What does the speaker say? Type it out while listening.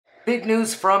Big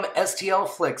news from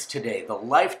STLFLIX today. The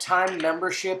lifetime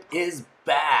membership is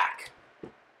back.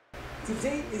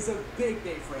 Today is a big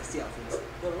day for STLFLIX.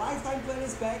 The lifetime plan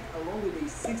is back along with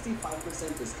a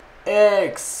 65% discount.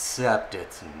 Except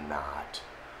it's not.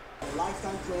 The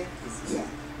lifetime plan is back.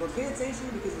 But pay attention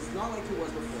because it's not like it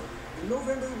was before. In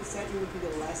November, we said it would be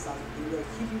the last time, and we are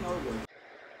keeping our word.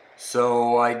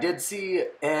 So I did see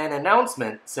an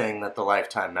announcement saying that the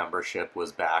lifetime membership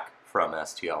was back from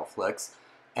STLFLIX,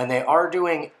 and they are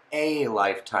doing a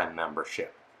lifetime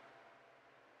membership,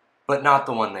 but not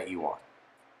the one that you want.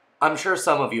 I'm sure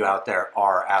some of you out there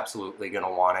are absolutely going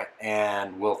to want it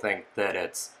and will think that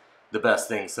it's the best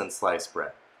thing since sliced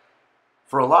bread.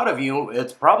 For a lot of you,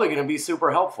 it's probably going to be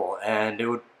super helpful, and it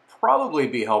would probably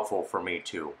be helpful for me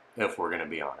too, if we're going to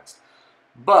be honest.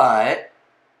 But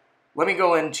let me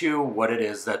go into what it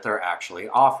is that they're actually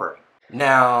offering.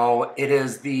 Now, it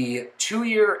is the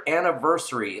 2-year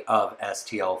anniversary of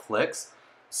STLFLIX,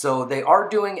 so they are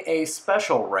doing a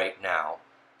special right now.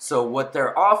 So what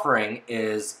they're offering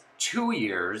is 2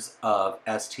 years of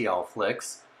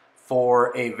STLFLIX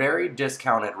for a very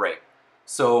discounted rate.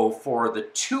 So for the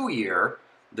 2-year,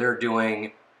 they're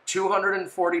doing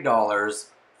 $240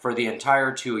 for the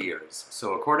entire 2 years.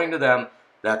 So according to them,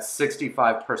 that's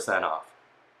 65% off.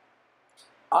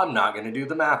 I'm not going to do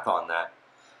the math on that.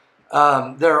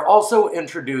 They're also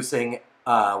introducing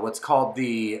what's called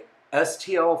the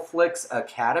STLFLIX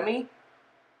Academy.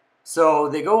 So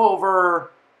they go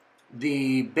over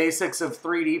the basics of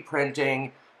 3D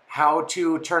printing, how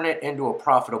to turn it into a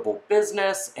profitable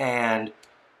business, and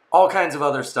all kinds of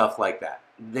other stuff like that.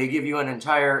 They give you an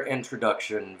entire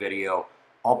introduction video.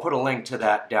 I'll put a link to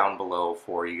that down below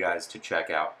for you guys to check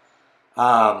out.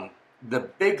 The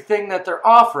big thing that they're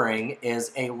offering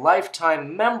is a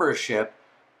lifetime membership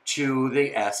to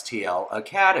the STL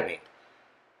Academy.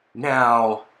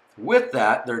 Now, with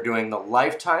that, they're doing the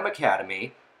Lifetime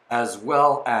Academy as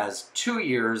well as 2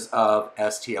 years of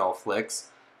STLFLIX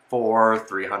for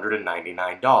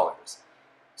 $399.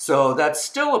 So that's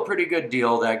still a pretty good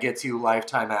deal that gets you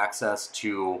lifetime access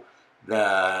to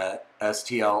the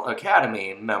STL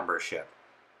Academy membership,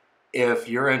 if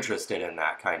you're interested in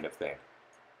that kind of thing.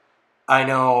 I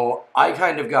know I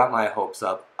kind of got my hopes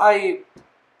up.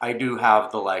 I do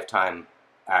have the lifetime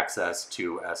access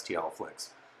to STLFLIX,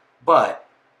 but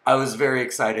I was very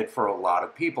excited for a lot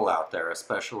of people out there,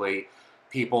 especially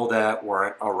people that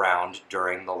weren't around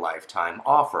during the lifetime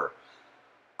offer.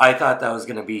 I thought that was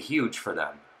going to be huge for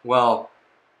them. Well,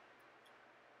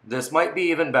 this might be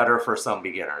even better for some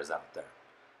beginners out there.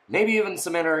 Maybe even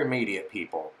some intermediate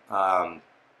people.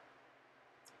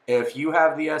 If you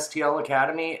have the STL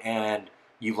Academy and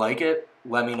you like it,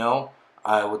 let me know.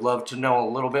 I would love to know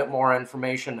a little bit more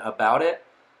information about it,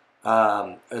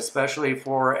 especially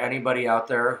for anybody out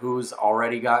there who's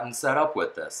already gotten set up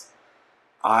with this.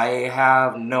 I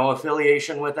have no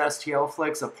affiliation with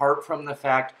STLFLIX apart from the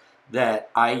fact that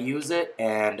I use it,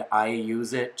 and I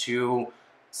use it to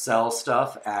sell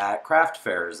stuff at craft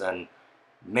fairs and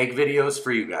make videos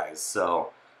for you guys.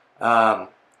 So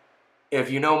if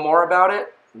you know more about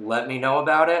it, let me know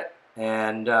about it,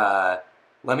 and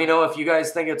let me know if you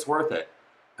guys think it's worth it.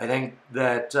 I think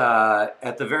that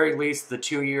at the very least, the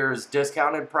 2 years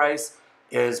discounted price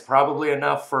is probably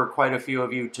enough for quite a few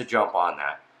of you to jump on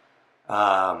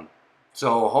that.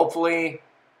 So hopefully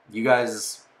you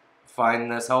guys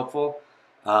find this helpful.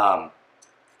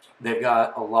 They've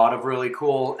got a lot of really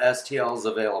cool STLs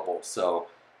available. So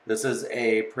this is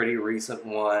a pretty recent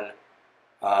one.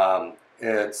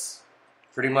 It's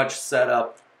pretty much set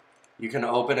up. You can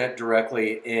open it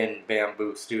directly in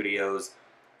Bamboo Studios,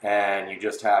 and you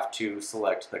just have to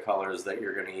select the colors that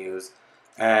you're going to use.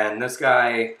 And this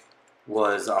guy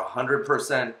was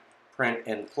 100% print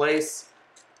in place.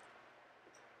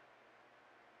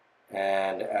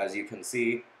 And as you can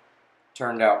see,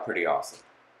 turned out pretty awesome.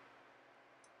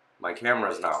 My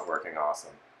camera's not working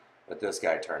awesome, but this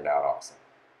guy turned out awesome.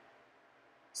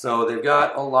 So they've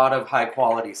got a lot of high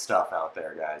quality stuff out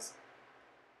there, guys.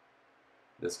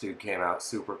 This dude came out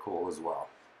super cool as well.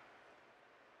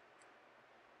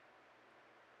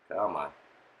 Come on.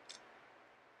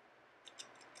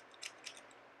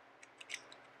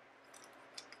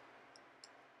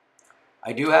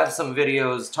 I do have some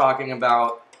videos talking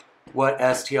about what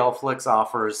STLFLIX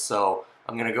offers, so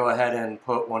I'm going to go ahead and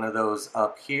put one of those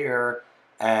up here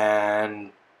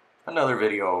and another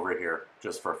video over here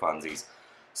just for funsies.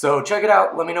 So check it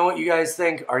out. Let me know what you guys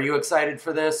think. Are you excited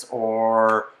for this,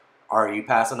 or are you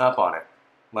passing up on it?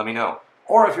 Let me know.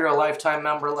 Or if you're a lifetime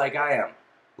member like I am,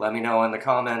 let me know in the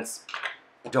comments.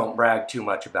 Don't brag too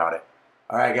much about it.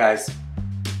 All right, guys.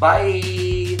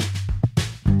 Bye.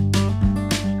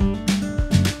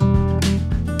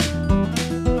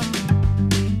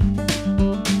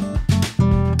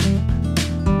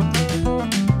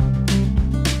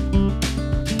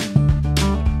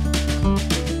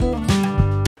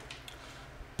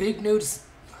 big news